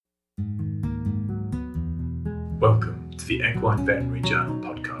Welcome to the Equine Veterinary Journal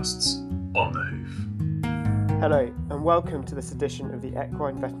podcasts, On the Hoof. Hello, and welcome to this edition of the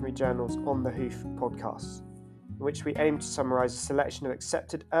Equine Veterinary Journal's On the Hoof podcasts, in which we aim to summarise a selection of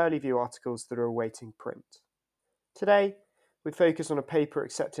accepted early view articles that are awaiting print. Today, we focus on a paper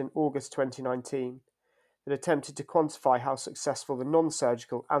accepted in August 2019 that attempted to quantify how successful the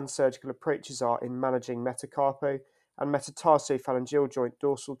non-surgical and surgical approaches are in managing metacarpo and metatarsophalangeal joint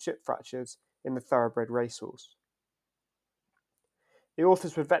dorsal chip fractures in the thoroughbred racehorse. The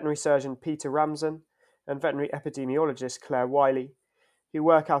authors were veterinary surgeon Peter Ramsden and veterinary epidemiologist Claire Wiley, who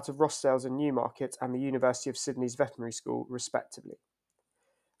work out of Rossdales and Newmarket and the University of Sydney's Veterinary School, respectively.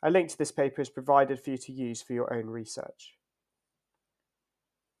 A link to this paper is provided for you to use for your own research.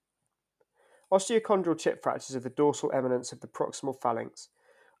 Osteochondral chip fractures of the dorsal eminence of the proximal phalanx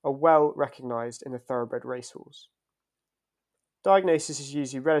are well recognised in the thoroughbred racehorse. Diagnosis is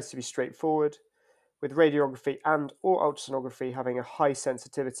usually relatively straightforward, with radiography and/or ultrasonography having a high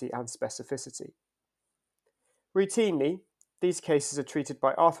sensitivity and specificity. Routinely, these cases are treated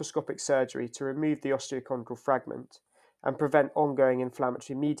by arthroscopic surgery to remove the osteochondral fragment and prevent ongoing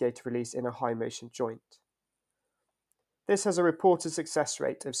inflammatory mediator release in a high-motion joint. This has a reported success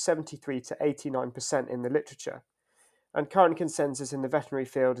rate of 73 to 89% in the literature, and current consensus in the veterinary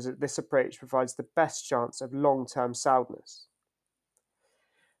field is that this approach provides the best chance of long-term soundness.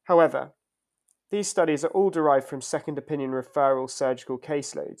 However, these studies are all derived from second opinion referral surgical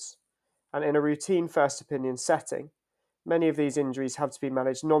caseloads, and in a routine first opinion setting, many of these injuries have to be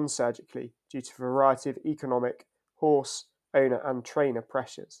managed non-surgically due to a variety of economic, horse, owner and trainer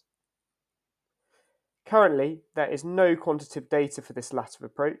pressures. Currently, there is no quantitative data for this latter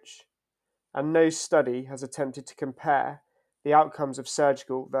approach, and no study has attempted to compare the outcomes of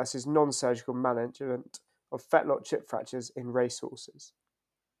surgical versus non-surgical management of fetlock chip fractures in racehorses.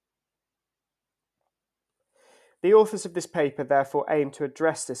 The authors of this paper therefore aim to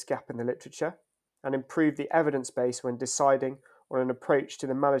address this gap in the literature and improve the evidence base when deciding on an approach to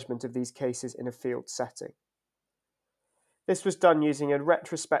the management of these cases in a field setting. This was done using a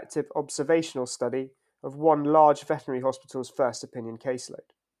retrospective observational study of one large veterinary hospital's first opinion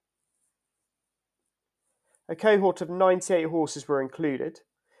caseload. A cohort of 98 horses were included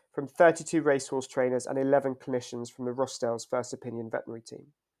from 32 racehorse trainers and 11 clinicians from the Rossdales first opinion veterinary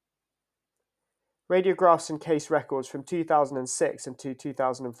team. Radiographs and case records from 2006 and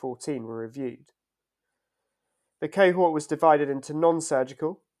 2014 were reviewed. The cohort was divided into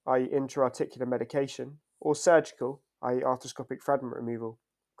non-surgical, i.e. intra-articular medication, or surgical, i.e. arthroscopic fragment removal,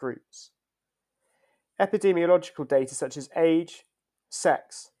 groups. Epidemiological data such as age,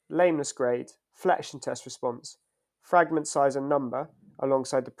 sex, lameness grade, flexion test response, fragment size and number,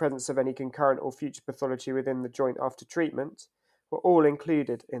 alongside the presence of any concurrent or future pathology within the joint after treatment, were all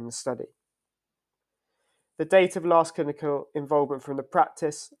included in the study. The date of last clinical involvement from the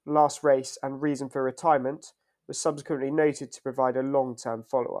practice, last race and reason for retirement was subsequently noted to provide a long-term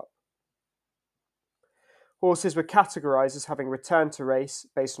follow-up. Horses were categorised as having returned to race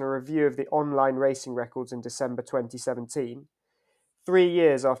based on a review of the online racing records in December 2017, 3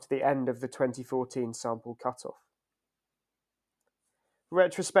 years after the end of the 2014 sample cutoff.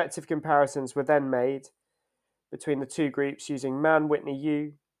 Retrospective comparisons were then made between the two groups using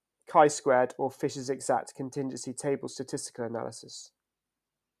Mann-Whitney-U, chi-squared or Fisher's exact contingency table statistical analysis.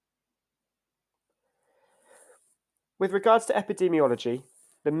 With regards to epidemiology,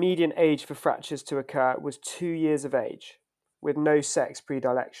 the median age for fractures to occur was 2 years of age, with no sex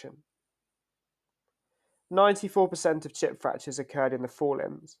predilection. 94% of chip fractures occurred in the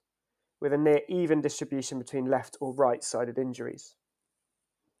forelimbs, with a near even distribution between left or right-sided injuries.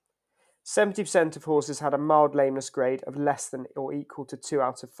 70% of horses had a mild lameness grade of less than or equal to 2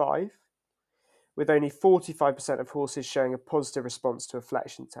 out of 5, with only 45% of horses showing a positive response to a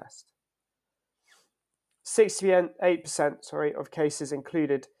flexion test. 68% of cases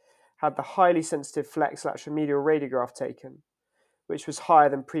included had the highly sensitive flex lateromedial radiograph taken, which was higher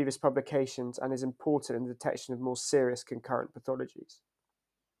than previous publications and is important in the detection of more serious concurrent pathologies.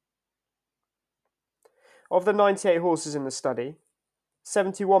 Of the 98 horses in the study,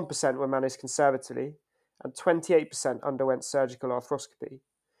 71% were managed conservatively and 28% underwent surgical arthroscopy,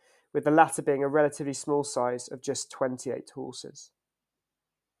 with the latter being a relatively small size of just 28 horses.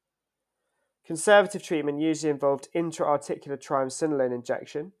 Conservative treatment usually involved intra-articular triamcinolone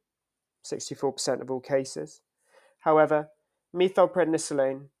injection, 64% of all cases. However,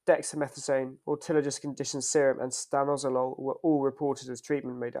 methylprednisolone, dexamethasone, autologous conditioned serum and stanozolol were all reported as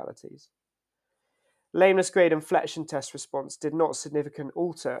treatment modalities. Lameness grade and flexion test response did not significantly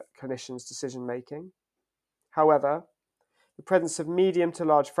alter clinicians' decision-making. However, the presence of medium to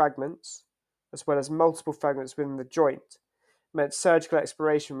large fragments, as well as multiple fragments within the joint, meant surgical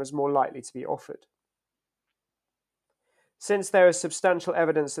exploration was more likely to be offered. Since there is substantial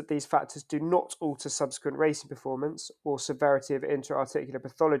evidence that these factors do not alter subsequent racing performance or severity of intra-articular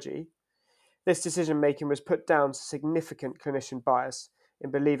pathology, this decision-making was put down to significant clinician bias in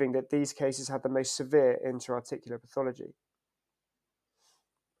believing that these cases had the most severe intra-articular pathology.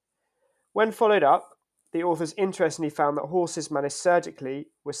 When followed up, the authors interestingly found that horses managed surgically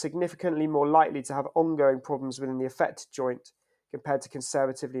were significantly more likely to have ongoing problems within the affected joint compared to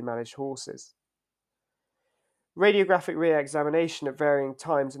conservatively managed horses. Radiographic re-examination at varying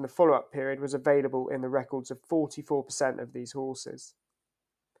times in the follow-up period was available in the records of 44% of these horses.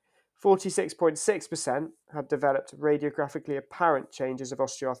 46.6% had developed radiographically apparent changes of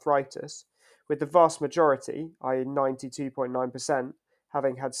osteoarthritis, with the vast majority, i.e. 92.9%,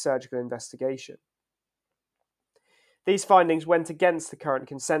 having had surgical investigation. These findings went against the current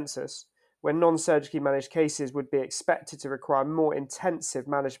consensus, where non-surgically managed cases would be expected to require more intensive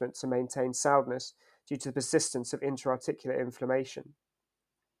management to maintain soundness due to the persistence of intra-articular inflammation.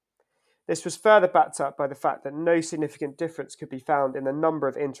 This was further backed up by the fact that no significant difference could be found in the number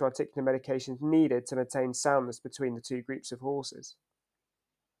of intra-articular medications needed to maintain soundness between the two groups of horses.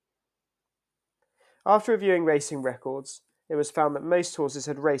 After reviewing racing records, it was found that most horses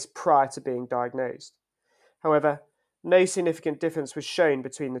had raced prior to being diagnosed. However, no significant difference was shown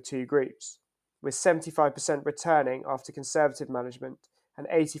between the two groups, with 75% returning after conservative management and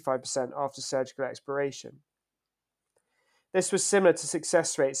 85% after surgical exploration. This was similar to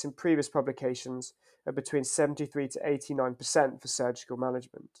success rates in previous publications of between 73 to 89% for surgical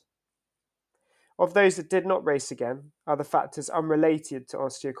management. Of those that did not race again, other factors unrelated to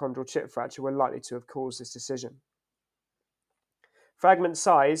osteochondral chip fracture were likely to have caused this decision. Fragment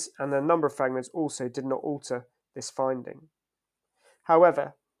size and the number of fragments also did not alter this finding.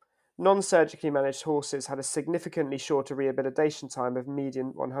 However, non-surgically managed horses had a significantly shorter rehabilitation time of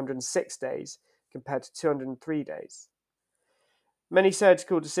median 106 days compared to 203 days. Many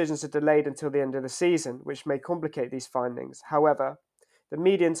surgical decisions are delayed until the end of the season, which may complicate these findings. However, the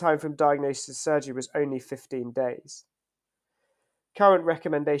median time from diagnosis to surgery was only 15 days. Current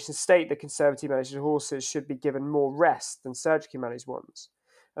recommendations state that conservatively managed horses should be given more rest than surgically managed ones,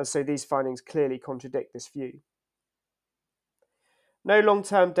 and so these findings clearly contradict this view. No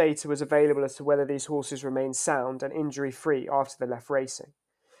long-term data was available as to whether these horses remained sound and injury-free after they left racing,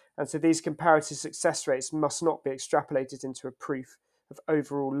 and so these comparative success rates must not be extrapolated into a proof of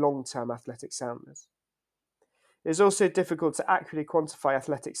overall long-term athletic soundness. It is also difficult to accurately quantify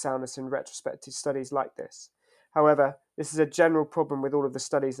athletic soundness in retrospective studies like this. However, this is a general problem with all of the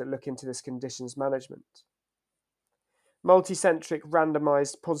studies that look into this condition's management. Multicentric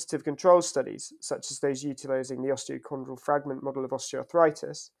randomized positive control studies, such as those utilizing the osteochondral fragment model of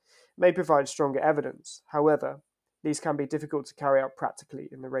osteoarthritis, may provide stronger evidence. However, these can be difficult to carry out practically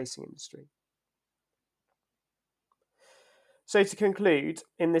in the racing industry. So to conclude,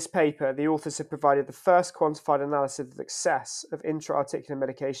 in this paper, the authors have provided the first quantified analysis of the success of intra-articular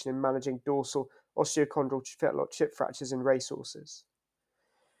medication in managing dorsal osteochondral fetlock chip fractures in racehorses.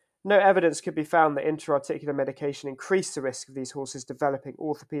 No evidence could be found that intra-articular medication increased the risk of these horses developing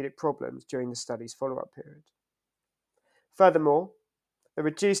orthopedic problems during the study's follow-up period. Furthermore, the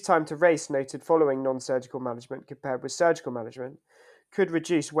reduced time to race noted following non-surgical management compared with surgical management could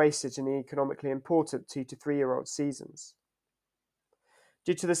reduce wastage in the economically important 2 to 3 year old seasons.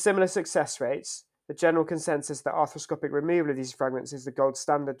 Due to the similar success rates, the general consensus that arthroscopic removal of these fragments is the gold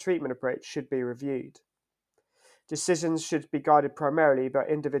standard treatment approach should be reviewed. Decisions should be guided primarily by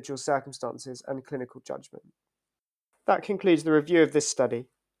individual circumstances and clinical judgment. That concludes the review of this study,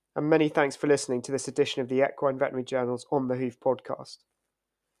 and many thanks for listening to this edition of the Equine Veterinary Journal's On the Hoof podcast.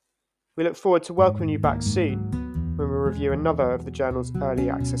 We look forward to welcoming you back soon when we review another of the journal's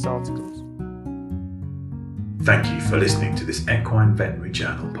early access articles. Thank you for listening to this Equine Veterinary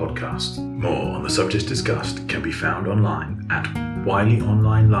Journal podcast. More on the subjects discussed can be found online at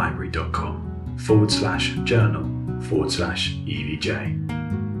wileyonlinelibrary.com/journal/EVJ.